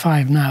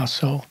 75 now,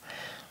 so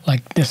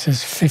like this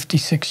is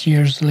 56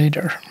 years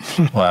later.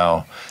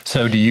 Wow.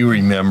 So do you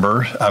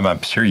remember,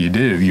 I'm sure you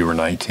do, you were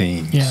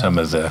 19, some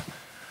of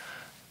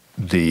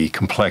the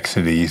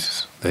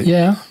complexities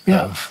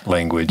of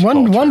language,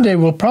 One day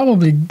we'll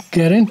probably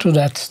get into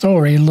that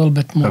story a little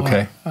bit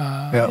more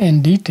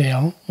in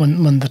detail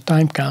when the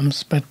time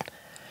comes, but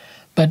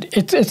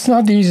it's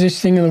not the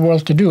easiest thing in the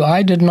world to do.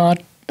 I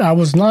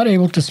was not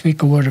able to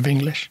speak a word of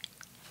English.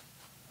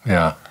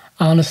 Yeah.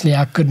 Honestly,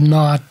 I could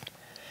not.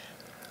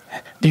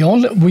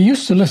 We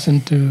used to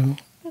listen to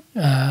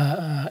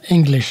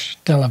English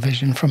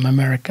television from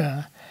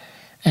America,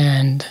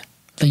 and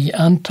The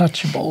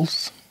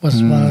Untouchables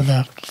was one of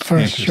the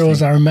first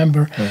shows I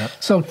remember. Yeah.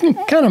 So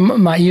kind of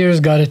my ears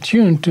got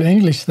attuned to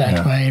English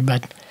that way,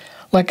 but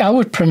like I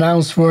would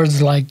pronounce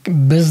words like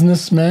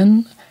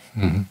businessman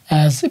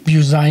as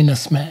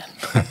businessman,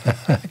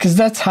 because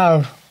that's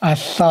how I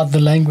thought the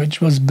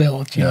language was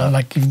built. You know,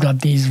 like you've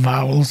got these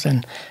vowels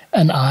and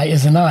an I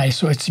is an I,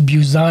 so it's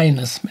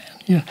businessman.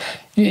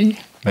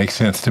 Makes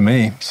sense to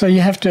me. So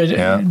you have to,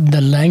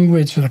 the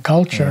language, the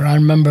culture. I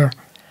remember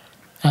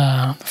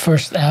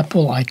first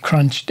apple I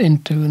crunched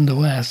into in the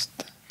West.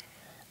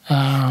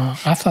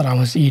 I thought I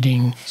was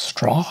eating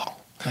straw.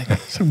 Like,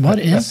 so what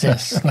is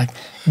this? Like,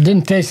 it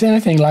didn't taste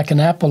anything like an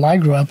apple I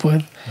grew up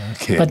with.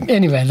 Okay. But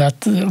anyway,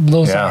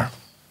 those are.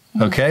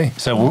 Okay,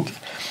 so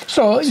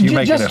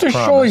just to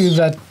show you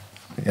that,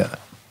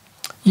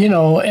 you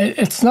know,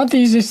 it's not the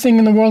easiest thing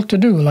in the world to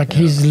do. Like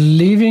he's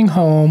leaving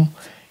home,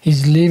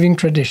 he's leaving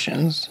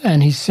traditions,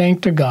 and he's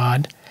saying to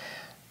God,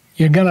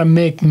 you're going to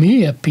make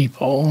me a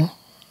people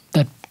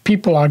that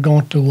people are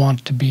going to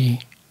want to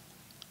be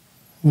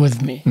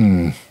with me.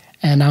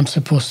 And I'm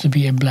supposed to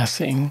be a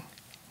blessing.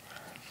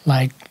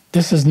 Like,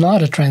 this is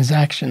not a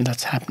transaction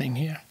that's happening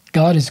here.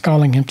 God is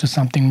calling him to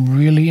something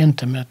really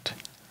intimate.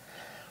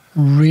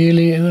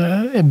 Really,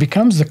 it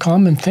becomes the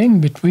common thing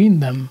between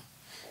them.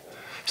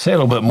 Say a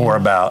little bit more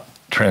about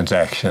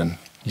transaction.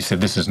 You said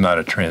this is not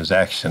a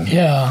transaction.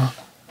 Yeah.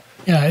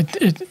 I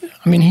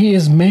mean, he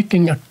is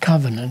making a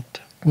covenant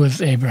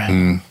with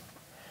Abraham.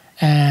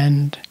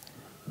 And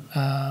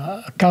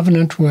a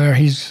covenant where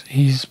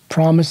he's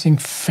promising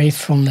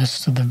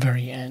faithfulness to the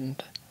very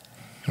end.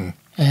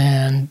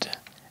 And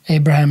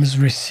Abraham is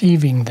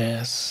receiving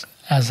this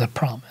as a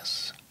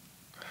promise.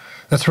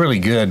 That's really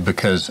good,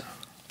 because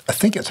I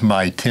think it's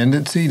my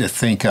tendency to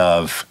think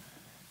of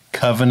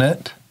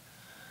covenant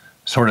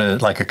sort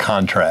of like a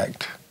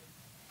contract.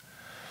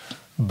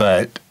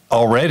 But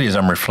already as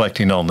I'm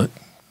reflecting on the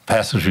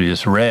passage we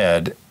just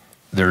read,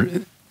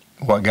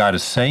 what God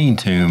is saying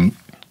to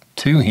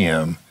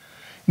him,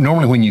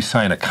 normally when you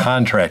sign a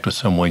contract with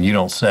someone, you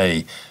don't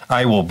say,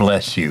 I will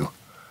bless you.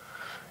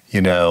 You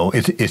know,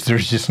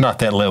 there's just not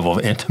that level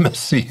of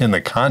intimacy in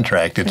the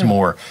contract. It's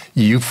more,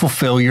 you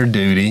fulfill your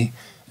duty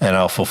and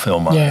I'll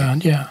fulfill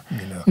mine. You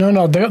know?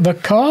 No, the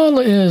call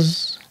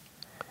is,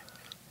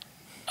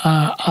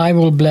 I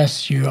will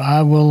bless you.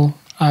 I will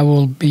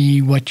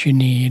be what you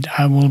need.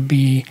 I will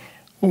be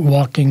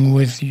walking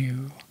with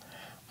you.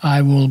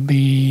 I will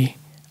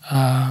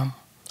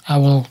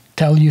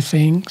tell you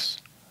things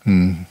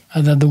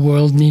that the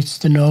world needs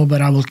to know,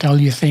 but I will tell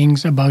you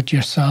things about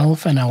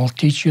yourself, and I will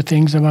teach you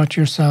things about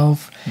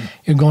yourself.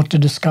 You're going to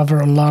discover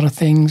a lot of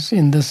things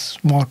in this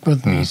walk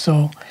with me.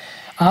 So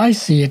I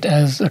see it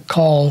as a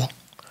call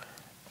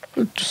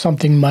to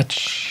something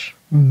much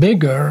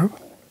bigger,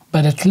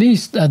 but at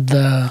least at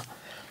the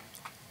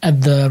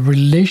at the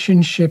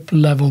relationship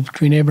level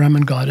between Abraham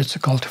and God, it's a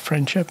call to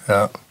friendship.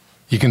 Yeah.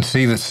 You can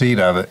see the seed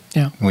of it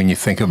when you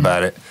think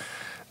about it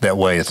that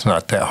way. It's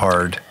not that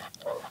hard.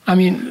 I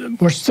mean,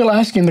 we're still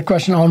asking the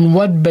question, on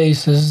what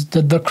basis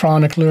did the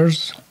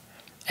chroniclers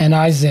and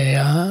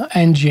Isaiah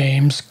and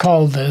James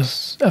call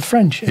this a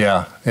friendship?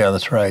 Yeah,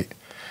 that's right.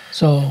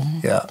 So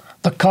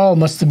the call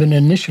must have been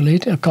initially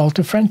a call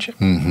to friendship.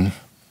 Mm-hmm.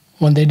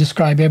 When they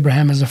describe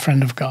Abraham as a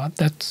friend of God,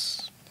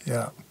 that's...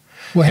 Yeah.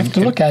 We have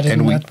to look at it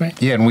in that way.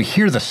 Yeah, and we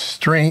hear the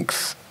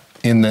strength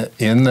in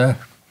the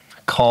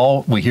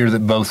call. We hear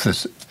that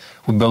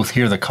we both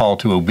hear the call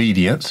to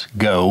obedience,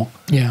 go.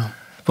 Yeah.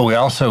 But we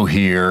also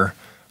hear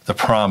the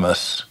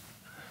promise,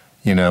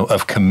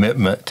 of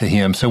commitment to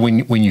Him. So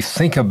when you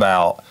think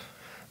about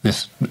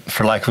this,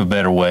 for lack of a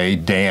better way,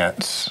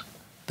 dance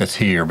that's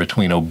here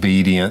between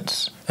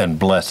obedience and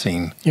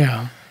blessing.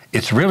 Yeah.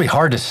 It's really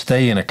hard to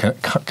stay in a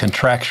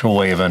contractual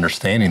way of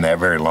understanding that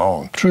very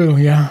long. True,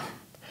 yeah.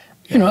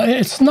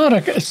 It's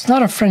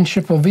not a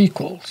friendship of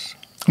equals,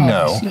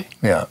 obviously.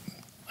 No,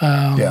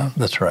 yeah,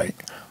 that's right.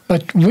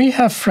 But we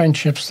have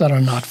friendships that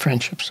are not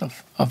friendships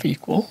of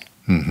equal.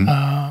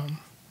 Mm-hmm.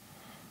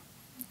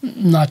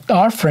 Not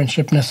our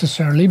friendship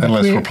necessarily. But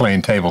unless we're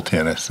playing table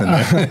tennis.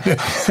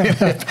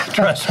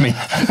 Trust me,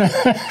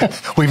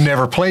 we've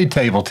never played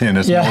table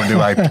tennis, nor do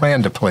I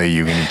plan to play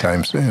you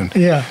anytime soon.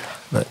 Yeah,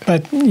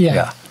 but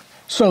yeah.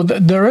 So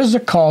there is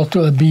a call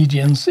to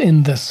obedience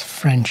in this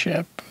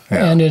friendship,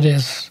 and it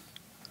is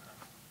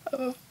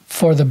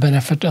for the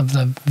benefit of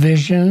the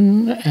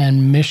vision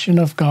and mission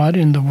of God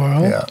in the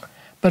world. Yeah.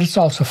 But it's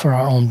also for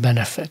our own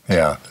benefit.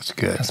 Yeah, that's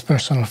good. As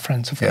personal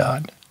friends of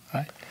God.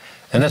 Right?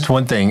 And that's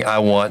one thing I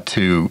want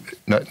to,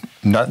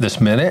 not this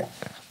minute,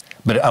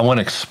 but I want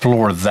to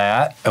explore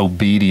that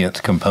obedience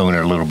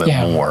component a little bit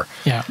more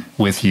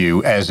with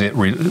you as it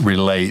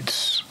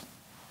relates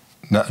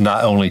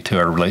not only to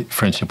our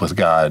friendship with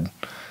God,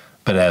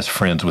 but as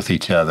friends with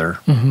each other,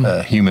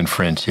 human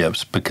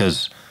friendships,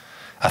 because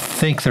I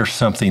think there's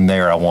something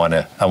there I want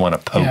to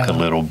poke a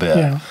little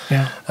bit.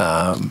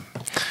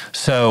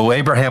 So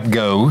Abraham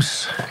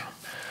goes,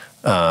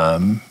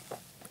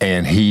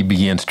 and he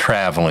begins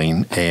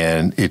traveling,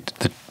 and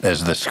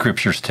as the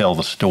scriptures tell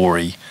the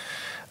story,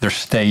 there's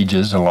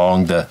stages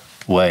along the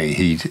way.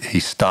 He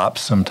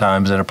stops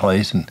sometimes at a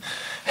place and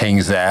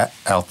hangs that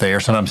out there.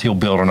 Sometimes he'll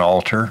build an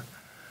altar.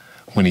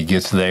 When he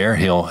gets there,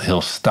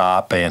 he'll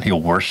stop and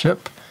he'll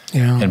worship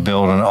and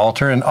build an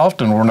altar. And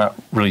often we're not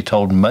really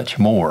told much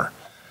more.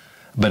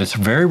 But it's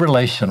very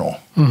relational,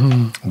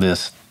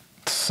 this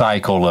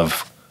cycle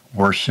of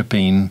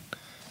worshiping,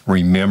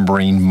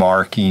 remembering,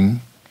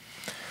 marking.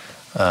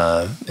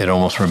 It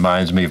almost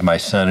reminds me of my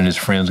son and his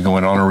friends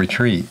going on a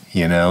retreat.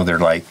 They're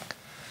like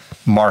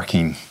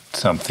marking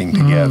something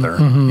together,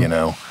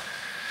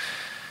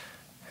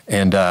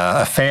 And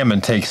a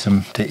famine takes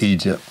them to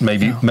Egypt.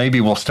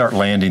 Maybe we'll start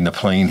landing the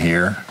plane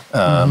here,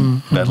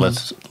 but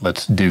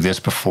let's do this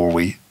before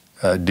we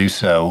do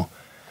so.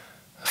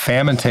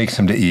 Famine takes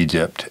him to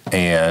Egypt,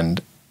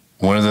 and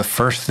one of the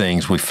first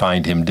things we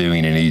find him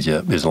doing in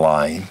Egypt is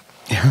lying.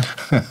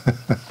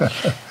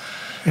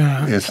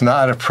 It's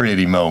not a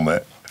pretty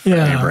moment for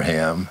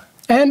Abraham.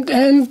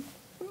 And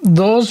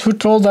those who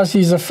told us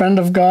he's a friend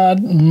of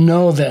God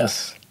know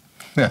this.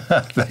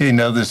 They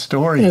know the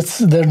story.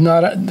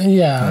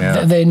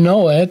 They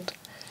know it,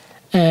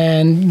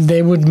 and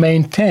they would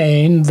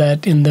maintain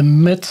that in the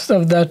midst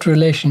of that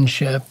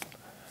relationship,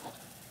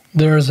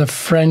 there is a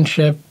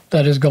friendship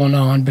that is going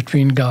on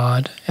between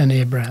God and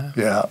Abraham.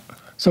 Yeah.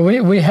 So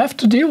we have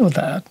to deal with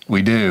that.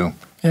 We do.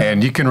 Yeah.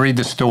 And you can read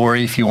the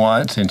story if you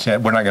want. We're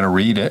not going to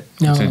read it.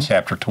 No. It's in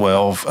chapter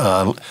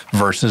 12,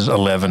 verses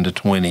 11 to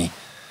 20.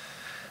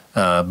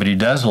 But he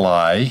does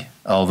lie,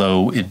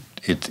 although it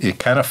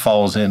kind of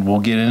falls in. We'll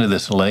get into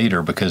this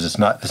later because it's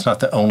not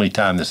the only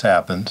time this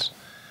happens.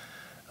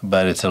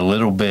 But it's a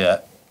little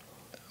bit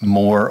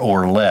more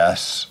or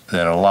less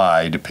than a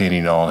lie,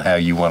 depending on how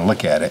you want to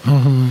look at it.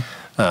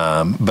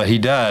 But he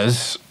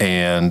does,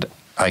 and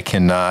I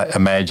cannot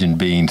imagine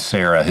being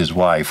Sarah, his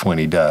wife, when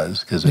he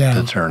does, because it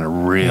puts her in a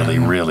really,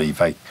 really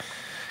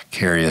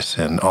vicarious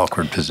and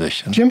awkward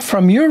position. Jim,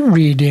 from your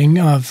reading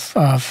of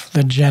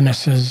the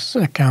Genesis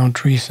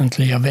account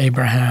recently of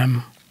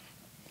Abraham,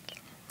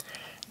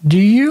 do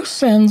you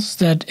sense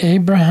that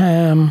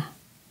Abraham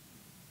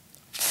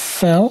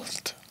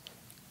felt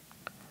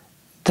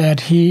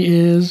that he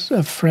is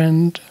a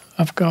friend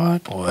of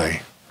God?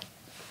 Boy.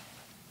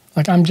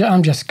 Like, I'm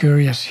just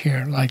curious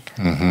here. Like,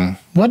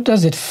 what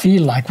does it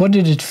feel like? What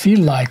did it feel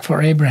like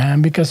for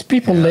Abraham? Because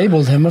people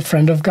labeled him a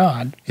friend of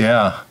God.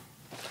 Yeah.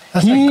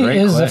 That's he a great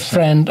is question. A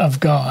friend of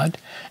God.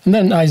 And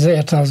then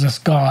Isaiah tells us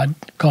God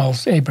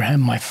calls Abraham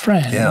my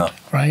friend,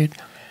 right?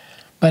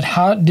 But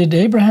how did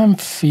Abraham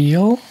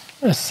feel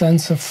a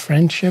sense of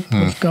friendship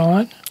with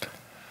God?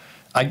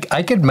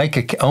 I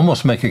could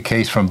almost make a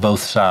case from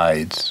both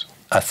sides.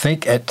 I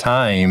think at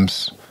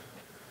times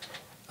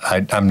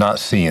I'm not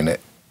seeing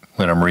it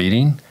when I'm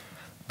reading,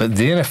 but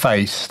then if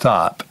I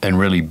stop and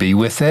really be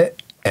with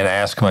it and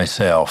ask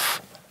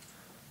myself,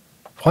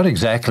 what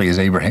exactly is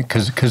Abraham?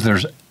 Because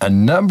there's a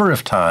number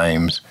of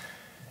times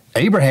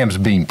Abraham's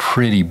being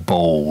pretty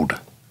bold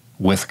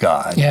with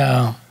God.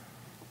 Yeah.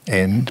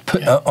 And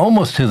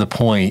almost to the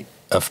point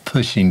of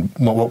pushing,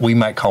 what we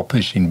might call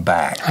pushing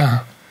back.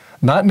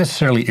 Not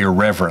necessarily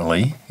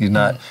irreverently. He's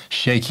not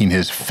shaking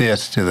his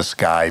fist to the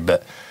sky,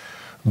 but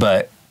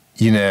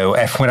you know,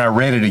 when I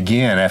read it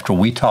again, after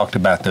we talked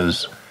about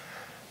those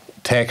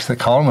texts that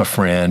call him a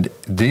friend,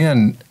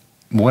 then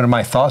one of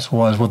my thoughts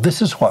was, well,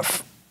 this is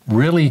what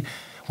really,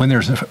 when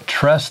there's a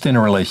trust in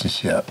a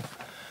relationship,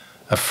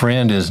 a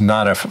friend is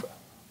not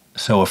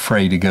so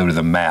afraid to go to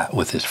the mat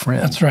with his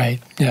friend. That's right.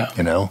 Yeah.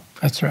 You know?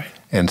 That's right.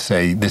 And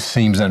say, this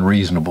seems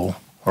unreasonable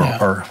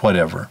or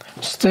whatever.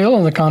 Still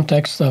in the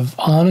context of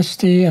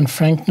honesty and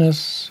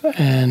frankness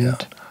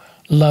and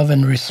love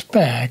and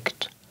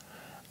respect,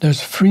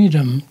 there's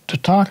freedom to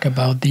talk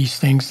about these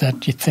things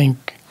that you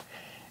think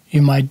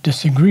you might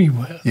disagree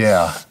with.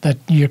 Yeah. That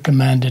you're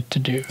commanded to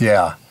do.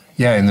 Yeah.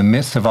 Yeah, in the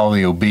midst of all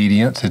the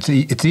obedience,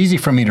 it's easy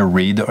for me to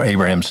read the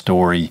Abraham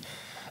story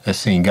as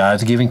seeing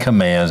God's giving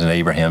commands and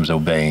Abraham's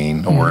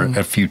obeying, or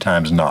a few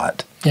times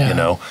not, you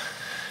know.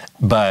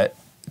 But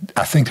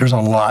I think there's a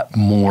lot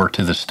more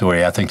to the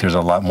story. I think there's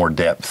a lot more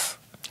depth.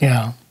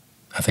 Yeah.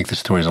 I think the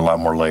story's a lot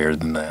more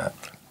layered than that.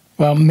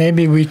 Well,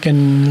 maybe we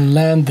can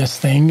land this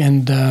thing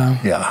and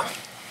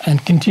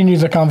continue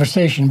the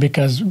conversation,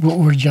 because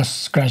we're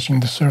just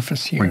scratching the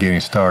surface here. We're getting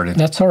started.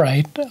 That's all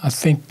right. I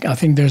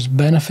think there's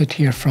benefit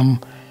here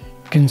from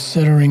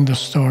considering the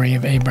story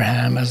of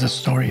Abraham as a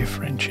story of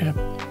friendship.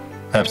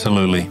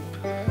 Absolutely.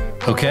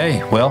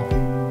 Okay, well,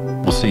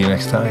 we'll see you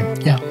next time.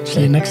 Yeah,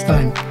 see you next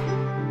time.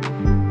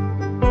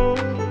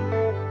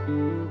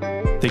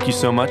 Thank you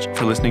so much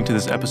for listening to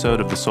this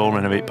episode of the Soul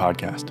Renovate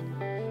podcast.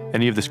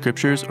 Any of the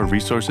scriptures or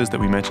resources that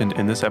we mentioned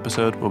in this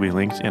episode will be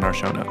linked in our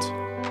show notes.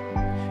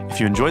 If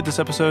you enjoyed this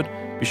episode,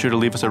 be sure to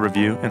leave us a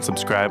review and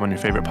subscribe on your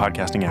favorite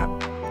podcasting app,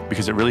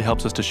 because it really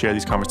helps us to share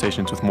these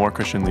conversations with more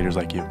Christian leaders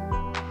like you.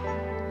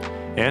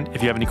 And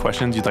if you have any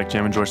questions you'd like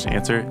Jim and George to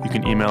answer, you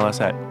can email us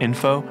at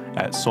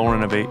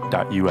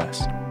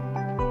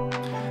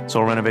info@soulrenovate.us.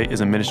 Soul Renovate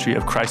is a ministry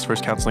of Christ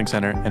First Counseling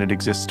Center, and it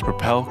exists to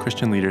propel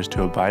Christian leaders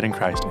to abide in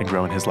Christ and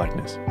grow in His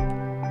likeness.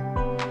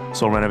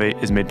 Soul Renovate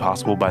is made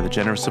possible by the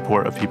generous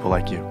support of people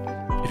like you.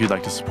 If you'd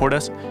like to support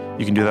us,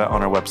 you can do that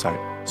on our website,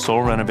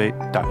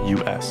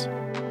 soulrenovate.us.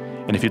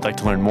 And if you'd like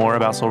to learn more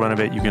about Soul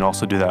Renovate, you can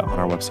also do that on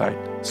our website,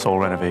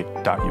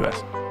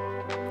 soulrenovate.us.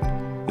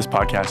 This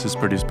podcast is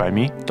produced by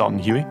me, Dalton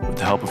Huey, with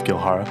the help of Gil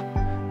Hara.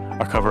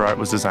 Our cover art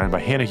was designed by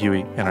Hannah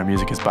Huey, and our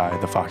music is by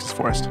The Fox's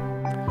Forest.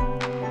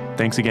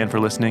 Thanks again for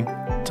listening.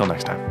 Until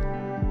next time.